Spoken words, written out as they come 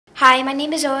Hi, my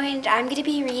name is Owen and I'm going to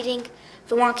be reading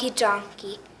The Wonkey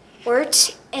Donkey.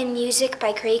 Words and music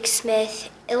by Craig Smith.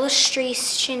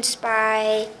 Illustrations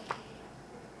by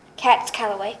Kat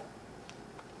Calloway.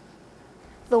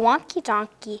 The Wonkey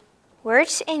Donkey.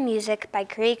 Words and music by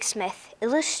Craig Smith.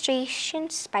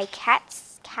 Illustrations by Kat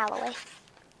Calloway.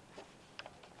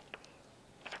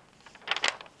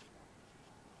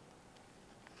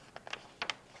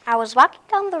 I was walking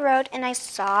down the road and I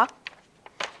saw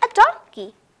a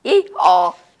donkey.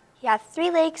 Yee-haw! He had 3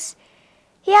 legs.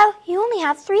 He only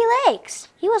had 3 legs.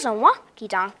 He was a Wonkey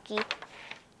Donkey.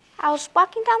 I was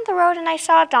walking down the road and I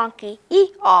saw a donkey.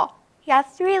 Yee-haw! He had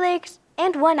 3 legs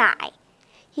and 1 eye.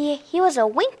 He was a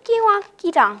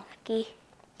Wonkey Donkey.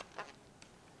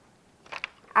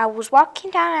 I was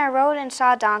walking down a road and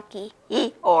saw a donkey.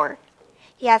 Yee-haw!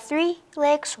 He had 3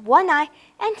 legs, 1 eye,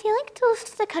 and he liked to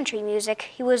listen to country music.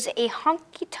 He was a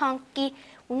honky-tonky,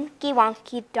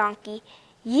 Wonkey Donkey.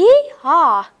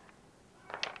 Yee-haw!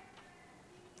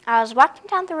 I was walking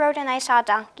down the road and I saw a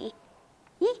donkey.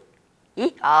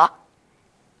 Yee-haw!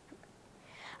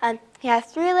 He had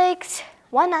 3 legs,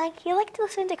 1 eye. He liked to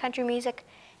listen to country music,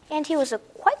 and he was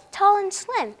quite tall and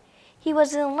slim. He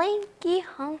was a lanky,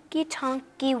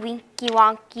 honky-tonky,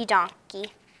 Wonkey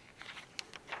Donkey.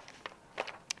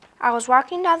 I was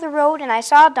walking down the road and I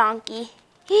saw a donkey.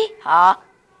 Yee-haw!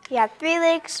 He had 3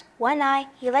 legs, 1 eye.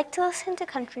 He liked to listen to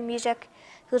country music.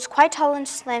 He was quite tall and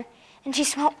slim, and he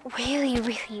smelled really,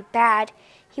 really bad.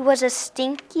 He was a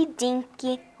stinky,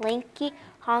 dinky, lanky,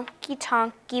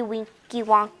 honky-tonky,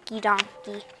 Wonkey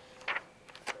Donkey.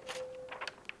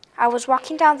 I was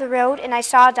walking down the road and I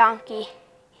saw a donkey.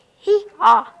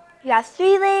 Hee-haw! He had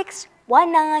 3 legs,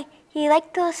 1 eye. He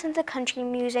liked to listen to country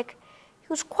music. He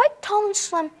was quite tall and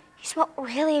slim. He smelled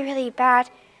really, really bad.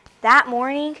 That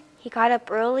morning, he got up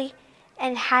early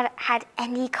and had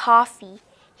any coffee.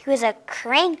 He was a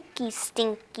cranky,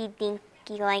 stinky,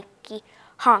 dinky, lanky,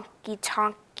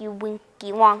 honky-tonky,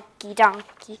 Wonkey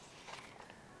Donkey.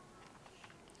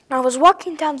 I was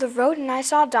walking down the road and I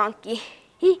saw a donkey.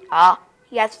 Hee-haw!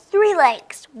 He had 3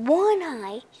 legs, 1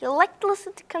 eye. He liked to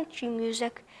listen to country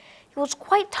music. He was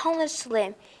quite tall and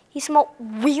slim. He smelled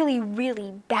really,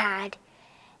 really bad.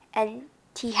 And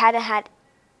he hadn't had,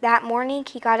 that morning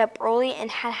he got up early and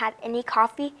hadn't had any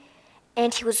coffee.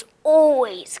 And he was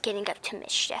always getting up to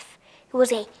mischief. He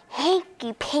was a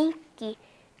hanky-panky,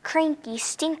 cranky,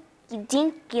 stinky,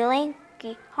 dinky,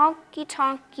 lanky,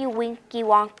 honky-tonky,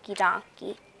 Wonkey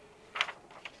Donkey.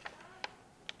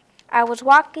 I was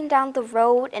walking down the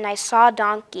road and I saw a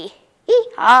donkey.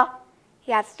 Hee-haw!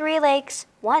 He had 3 legs,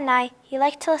 1 eye. He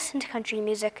liked to listen to country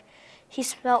music. He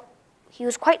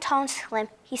was quite tall and slim.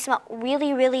 He smelled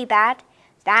really, really bad.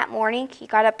 That morning he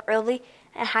got up early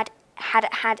and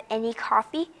hadn't had any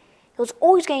coffee. He was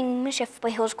always getting mischief,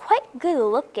 but he was quite good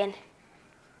looking.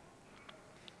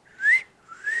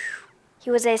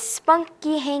 He was a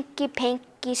spunky,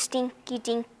 hanky-panky, stinky,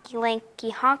 dinky,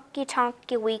 lanky,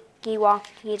 honky-tonky,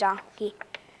 Wonkey Donkey.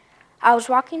 I was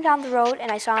walking down the road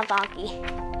and I saw a donkey.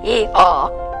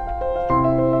 Hee-haw!